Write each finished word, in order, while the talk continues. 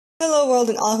Hello world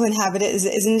and all who inhabit it,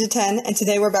 is UNDERTALE, and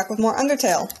today we're back with more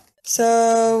Undertale.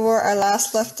 So, where I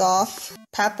last left off,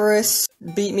 Papyrus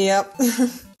beat me up,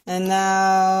 and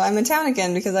now I'm in town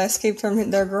again because I escaped from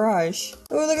their garage.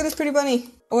 Oh, look at this pretty bunny.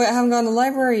 Oh wait, I haven't gone to the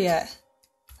library yet.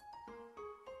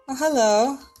 Oh,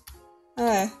 hello.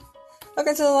 Hi.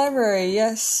 Welcome to the library.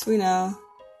 Yes, we know.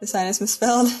 The sign is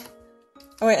misspelled.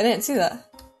 Oh wait, I didn't see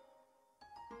that.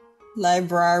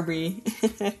 Library.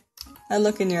 I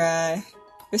look in your eye.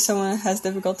 You're someone who has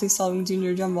difficulty solving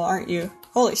Junior Jumble, aren't you?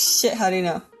 Holy shit, how do you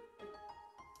know?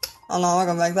 Oh no, I'm not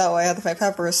going back that way. I have to fight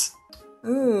Papyrus.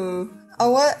 Ooh.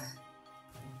 Oh, what?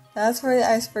 That's where the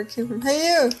iceberg came from. Hey,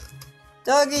 you!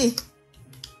 Doggy!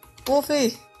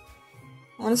 Wolfie!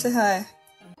 I want to say hi.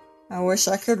 I wish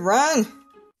I could run!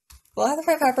 Well, I have to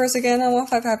fight Papyrus again. I won't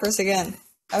fight Papyrus again.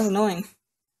 That was annoying.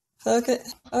 Look at.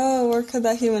 Oh, where could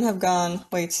that human have gone?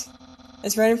 Wait.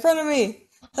 It's right in front of me!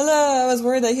 Hello, I was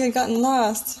worried that he had gotten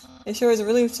lost. It sure is a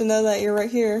relief to know that you're right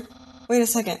here. Wait a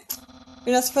second.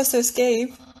 You're not supposed to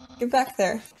escape. Get back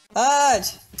there.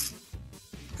 Fudge!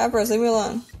 Papyrus, leave me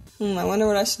alone. I wonder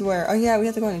what I should wear. Oh yeah, we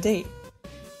have to go on a date.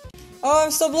 Oh,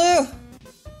 I'm still blue!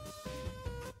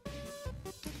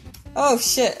 Oh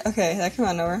shit, okay, that came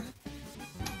out of nowhere.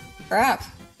 Crap.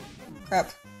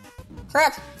 Crap.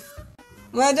 Crap!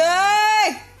 I'm gonna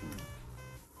die!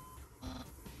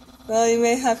 Well, you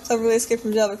may have cleverly escaped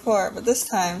from jail before, but this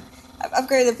time, I've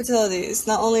upgraded the facilities.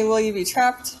 Not only will you be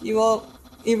trapped, you won't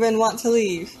even want to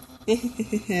leave.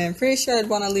 I'm pretty sure I'd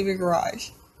want to leave your garage.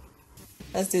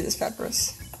 Let's do this,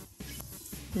 Papyrus.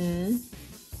 Oh,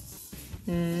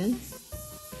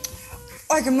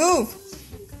 I can move!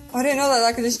 Oh, I didn't know that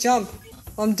I could just jump.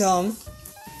 Well, I'm dumb.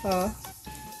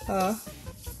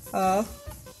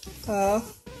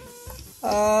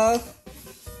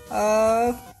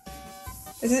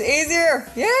 This is easier!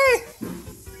 Yay!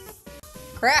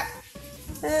 Crap!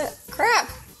 Crap!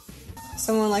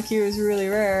 Someone like you is really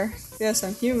rare. Yes,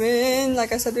 I'm human,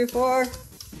 like I said before.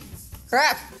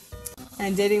 Crap!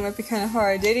 And dating might be kind of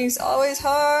hard. Dating's always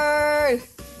hard!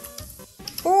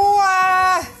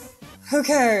 Ooh-ah! Who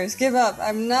cares? Give up.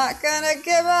 I'm not gonna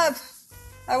give up!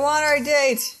 I want our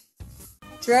date!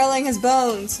 It's rattling his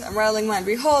bones. I'm rattling mine.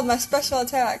 Behold my special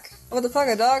attack. What the fuck,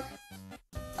 a dog?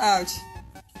 Ouch.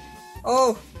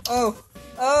 Oh, oh,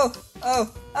 oh,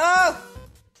 oh, oh!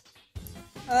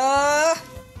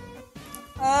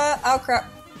 Oh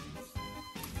crap.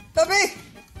 Puppy!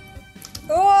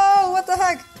 Whoa, what the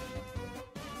heck?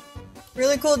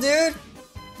 Really cool dude?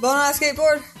 Bone on a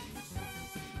skateboard?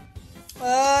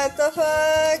 What the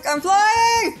fuck? I'm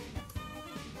flying!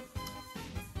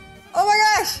 Oh my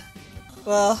gosh!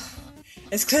 Well,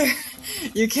 it's clear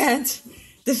you can't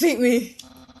defeat me.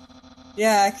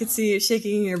 Yeah, I could see you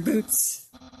shaking in your boots.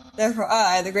 Therefore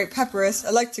I, the great Papyrus,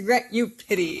 I'd like to grant you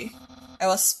pity. I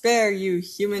will spare you,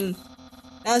 human.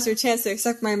 Now's your chance to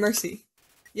accept my mercy.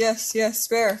 Yes, yes,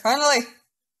 spare. Finally!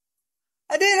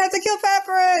 I didn't have to kill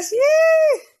Papyrus!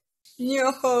 Yay!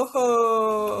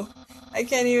 Yo-ho-ho! I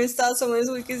can't even stop someone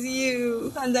as weak as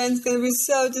you. Undyne's gonna be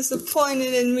so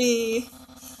disappointed in me.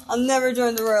 I'll never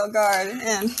join the Royal Guard,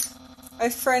 and my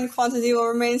friend quantity will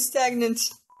remain stagnant.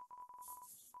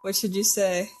 What should you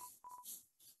say?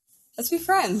 Let's be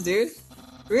friends, dude.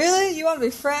 Really? You want to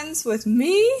be friends with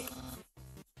me?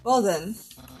 Well then,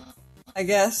 I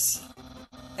guess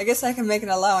I can make an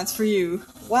allowance for you.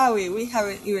 Wowie, we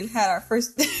haven't even had our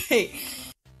first date.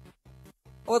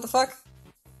 What the fuck?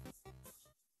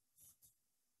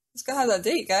 Let's go have that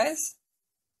date, guys.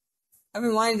 I've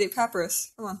been wanting to date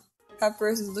Papyrus. Come on.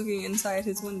 Papyrus is looking inside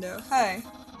his window. Hi.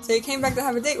 So you came back to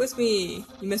have a date with me.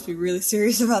 You must be really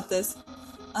serious about this.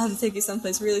 I'll have to take you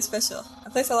someplace really special. A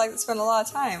place I like to spend a lot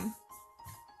of time.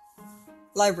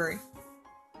 Library.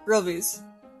 Rilby's.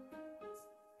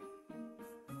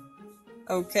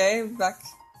 Okay, back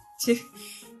to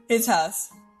his house.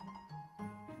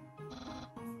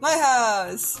 My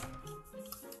house!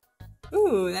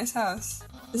 Ooh, nice house.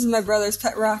 This is my brother's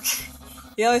pet rock.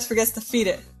 He always forgets to feed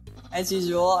it. As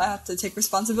usual, I have to take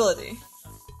responsibility.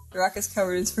 The rock is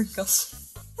covered in sprinkles.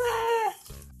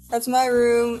 That's my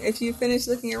room. If you finish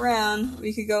looking around,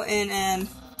 we could go in and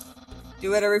do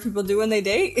whatever people do when they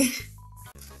date.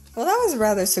 Well, that was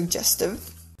rather suggestive.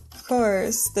 Of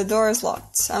course, the door is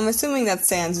locked. I'm assuming that's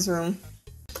Sans' room.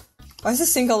 Why is the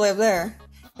sink all the way up there?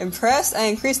 Impressed? I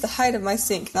increased the height of my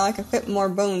sink. Now I can fit more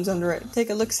bones under it. Take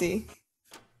a look-see.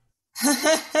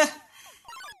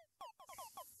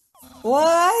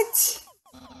 What?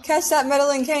 Catch that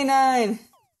meddling canine!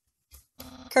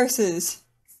 Curses.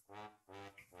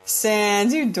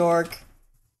 Sans, you dork.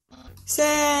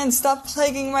 Sans, stop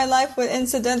plaguing my life with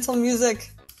incidental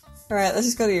music. Alright, let's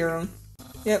just go to your room.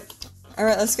 Yep.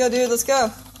 Alright, let's go, dude, let's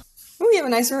go. Ooh, you have a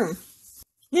nice room.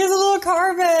 He has a little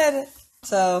car bed!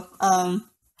 So,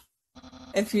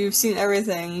 if you've seen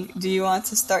everything, do you want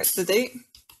to start the date?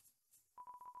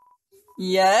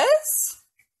 Yes?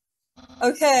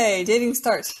 Okay, dating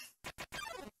start.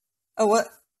 Oh, what?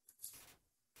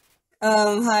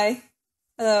 Hi.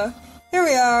 Hello. Here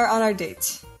we are on our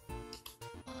date.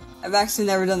 I've actually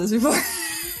never done this before.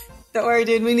 Don't worry,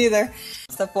 dude, me neither.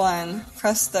 Step 1.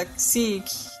 Press the C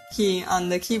key on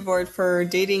the keyboard for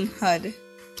dating HUD.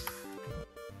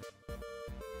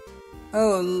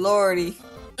 Oh, lordy.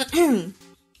 Human,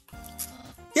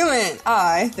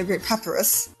 I, the great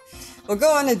Papyrus, will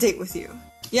go on a date with you.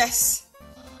 Yes.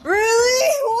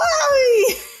 Really?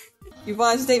 Wowie! You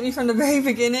wanted to date me from the very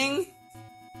beginning?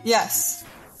 Yes.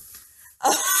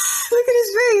 Oh, look at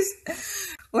his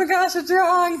face! Oh my gosh, what's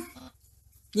wrong?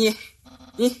 Yeah.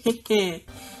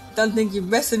 Don't think you've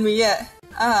bested me yet.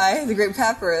 I, the great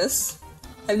Papyrus,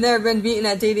 have never been beaten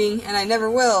at dating, and I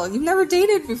never will. You've never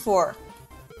dated before.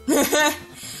 What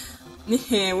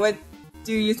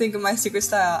do you think of my secret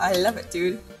style? I love it,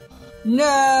 dude.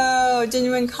 No!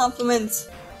 Genuine compliment!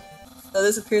 Though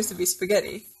this appears to be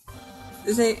spaghetti.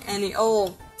 This ain't any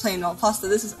old plain old pasta.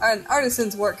 This is an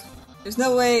artisan's work. There's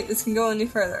no way this can go any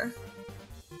further.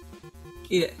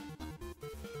 Eat it.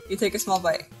 You take a small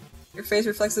bite. Your face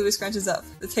reflexively scrunches up.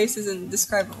 The taste is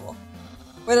indescribable.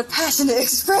 What a passionate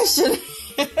expression!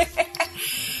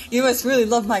 You must really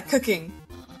love my cooking.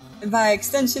 And by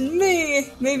extension,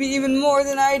 me! Maybe even more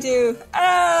than I do.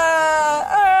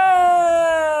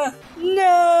 No!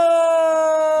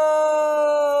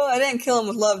 I didn't kill him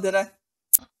with love, did I?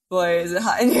 Boy, is it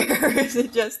hot in here, or is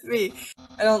it just me?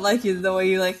 I don't like you the way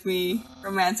you like me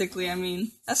romantically, I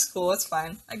mean. That's cool, that's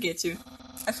fine. I get you.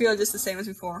 I feel just the same as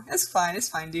before. It's fine,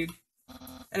 dude.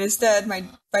 And instead, by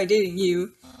dating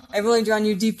you, I've only drawn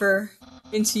you deeper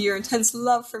into your intense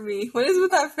love for me. What is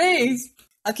with that face?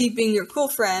 I'll keep being your cool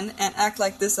friend and act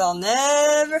like this all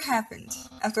never happened.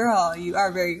 After all, you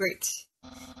are very great.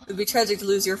 It would be tragic to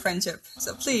lose your friendship,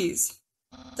 so please,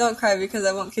 don't cry because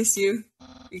I won't kiss you,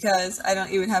 because I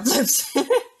don't even have lips.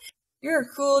 You're a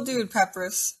cool dude,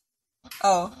 Papyrus.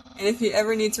 Oh, and if you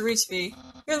ever need to reach me,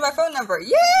 here's my phone number.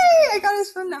 Yay! I got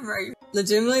his phone number.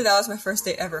 Legitimately, that was my first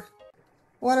date ever.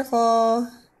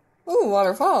 Waterfall. Ooh,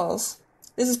 waterfalls.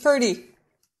 This is pretty.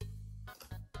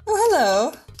 Oh,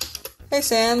 hello. Hey,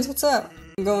 Sam's, what's up?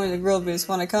 I'm going to Grillby's.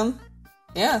 Wanna come?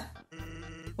 Yeah.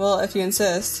 Well, if you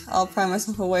insist, I'll pry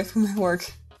myself away from my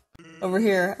work. Over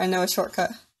here, I know a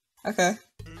shortcut. Okay.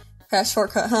 Fast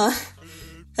shortcut, huh?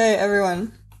 Hey,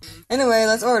 everyone. Anyway,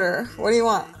 let's order. What do you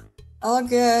want? I'll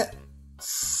get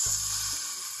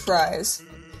fries.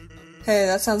 Hey,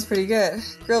 that sounds pretty good.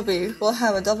 Grillby, we'll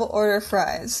have a double order of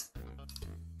fries.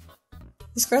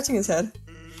 He's scratching his head.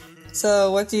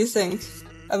 So, what do you think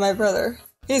of my brother?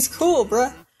 He's cool,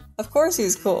 bruh. Of course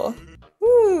he's cool.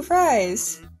 Woo,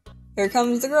 fries. Here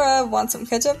comes the grub. Want some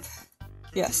ketchup?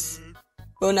 Yes.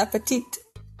 Bon appetit.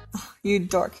 Oh, you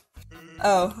dork.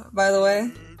 Oh, by the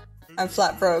way, I'm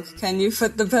flat broke. Can you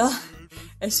foot the bill?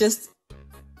 It's just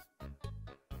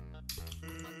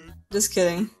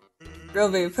kidding.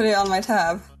 Grillby, put it on my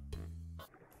tab.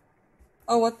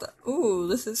 Oh, what the? Ooh,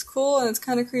 this is cool and it's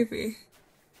kind of creepy.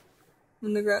 I'm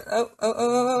gonna grab.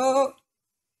 Oh.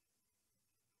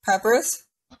 Papyrus?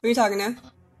 Who are you talking to?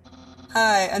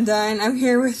 Hi, Undyne. I'm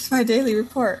here with my daily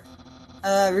report.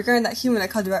 Regarding that human I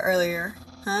called you about earlier.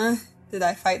 Huh? Did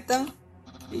I fight them?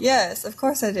 Yes, of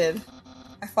course I did.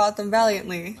 I fought them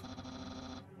valiantly.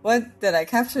 What? Did I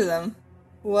capture them?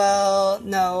 Well,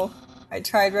 no. I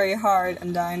tried very hard,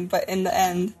 Undyne, but in the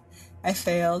end, I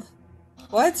failed.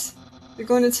 What? You're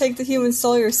going to take the human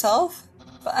soul yourself?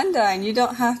 But Undyne, you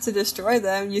don't have to destroy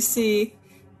them. You see...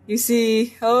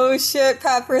 Oh shit,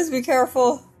 Papyrus, be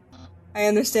careful. I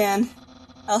understand.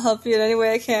 I'll help you in any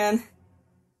way I can.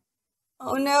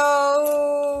 Oh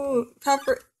no!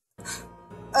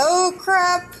 Oh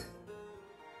crap!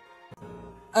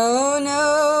 Oh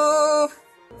no!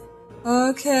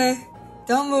 Okay.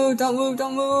 Don't move!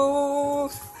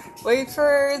 Wait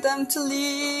for them to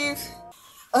leave.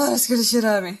 Oh, that scared the shit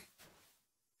out of me.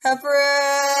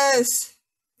 Papyrus!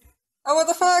 Oh, what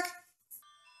the fuck?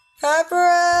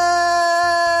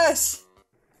 Papyrus!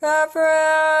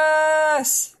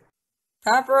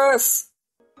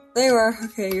 There you are.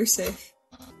 Okay, you're safe.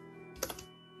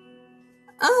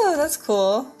 Oh, that's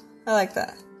cool. I like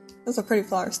that. Those are pretty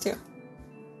flowers, too.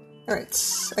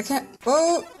 Alright, I can't...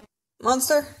 Whoa!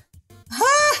 Monster!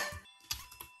 Ha!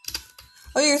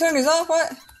 Oh, you turned these off?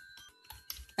 What?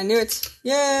 I knew it.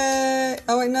 Yay!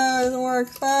 Oh wait, no, it doesn't work.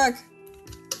 Fuck!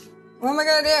 What am I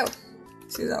gonna do?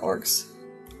 Let's see if that works.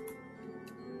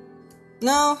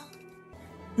 No.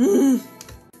 Hmm.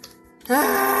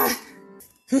 Ah.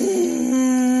 Hmm.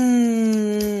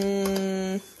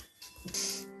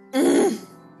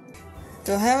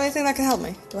 Do I have anything that can help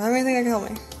me? Where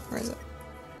is it?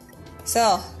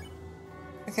 Cell.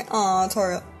 Okay. Aw,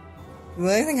 Toriel. Will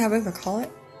anything happen if I call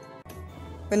it?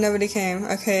 But nobody came.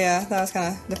 Okay, yeah, that was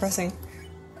kind of depressing.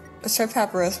 Let's try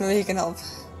Papyrus. Maybe he can help.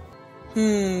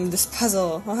 This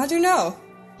puzzle. Well, how'd you know?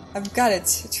 I've got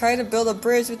it. Try to build a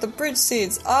bridge with the bridge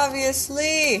seeds.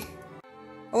 Obviously.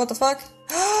 Oh, what the fuck?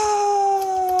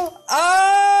 Oh!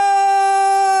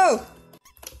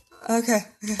 Okay,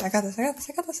 I got this.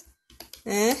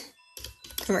 Eh?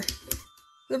 Come here.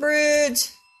 The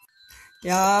bridge!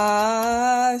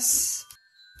 Yes!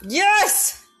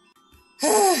 Yes!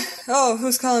 Oh,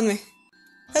 who's calling me?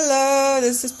 Hello,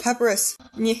 this is Papyrus.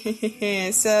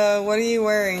 Yeah, so what are you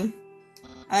wearing?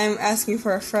 I'm asking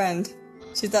for a friend.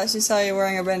 She thought she saw you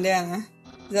wearing a bandana.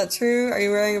 Is that true? Are you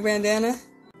wearing a bandana?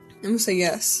 I'm gonna say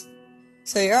yes.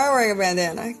 So you are wearing a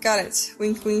bandana. Got it.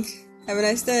 Wink wink. Have a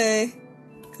nice day.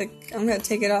 Click. I'm gonna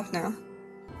take it off now.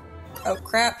 Oh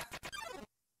crap.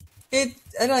 I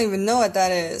don't even know what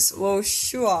that is. Whoa,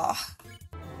 sure.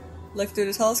 Look through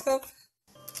the telescope?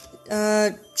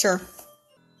 Sure.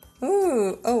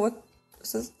 Ooh, oh,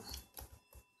 what's this?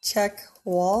 Check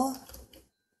wall?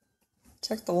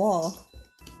 Check the wall.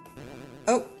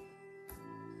 Oh.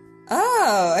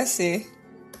 Oh, I see.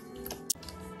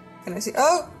 Can I see?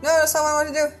 Oh, no, that's not what I want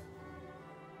to do.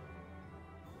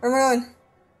 Where am I going?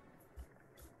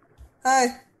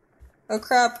 Hi. Oh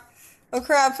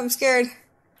crap, I'm scared.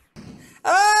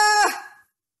 Ah!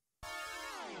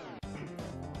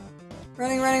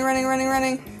 Running.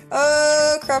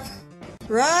 Oh crap.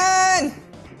 Run!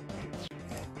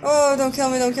 Oh, don't kill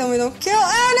me. Oh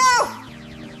no!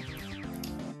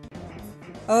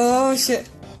 Oh shit.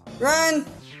 Run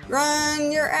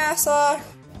your ass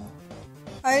off.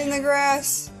 Hide in the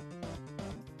grass.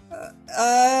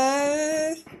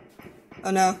 Oh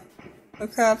no. Oh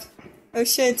crap. Oh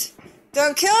shit.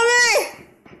 Don't kill me!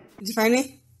 Did you find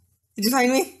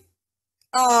me?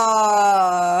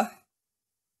 Aww.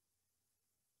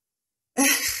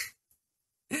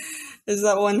 There's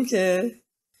that one kid.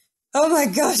 Oh my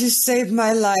gosh, you saved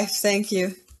my life. Thank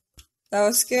you. That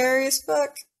was scary as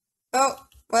fuck. Oh,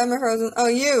 why am I frozen? Oh,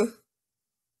 you.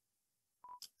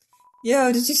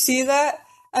 Yo, did you see that?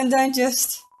 Undyne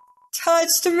just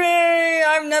touched me!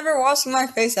 I'm never washing my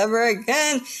face ever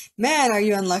again. Man, are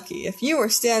you unlucky. If you were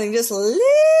standing just a little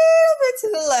bit to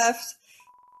the left.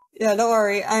 Yeah, don't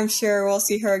worry. I'm sure we'll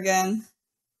see her again.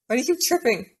 Why do you keep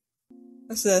tripping?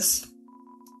 What's this?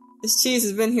 This cheese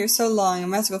has been here so long, a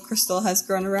magical crystal has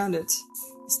grown around it.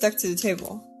 It's stuck to the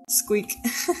table. Squeak.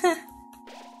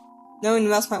 Knowing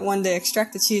the mouse might one day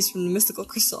extract the cheese from the mystical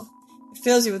crystal. It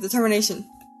fills you with determination.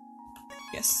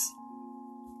 Yes.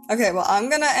 Okay, well, I'm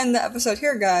gonna end the episode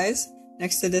here, guys,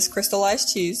 next to this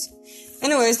crystallized cheese.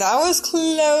 Anyways, that was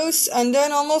close. Undyne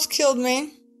almost killed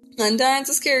me. Undyne's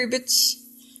a scary bitch.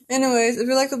 Anyways, if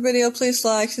you like the video, please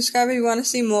like, subscribe if you want to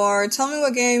see more. Tell me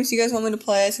what games you guys want me to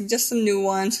play. Suggest some new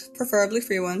ones, preferably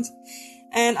free ones.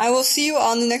 And I will see you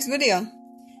on the next video.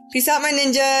 Peace out, my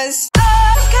ninjas!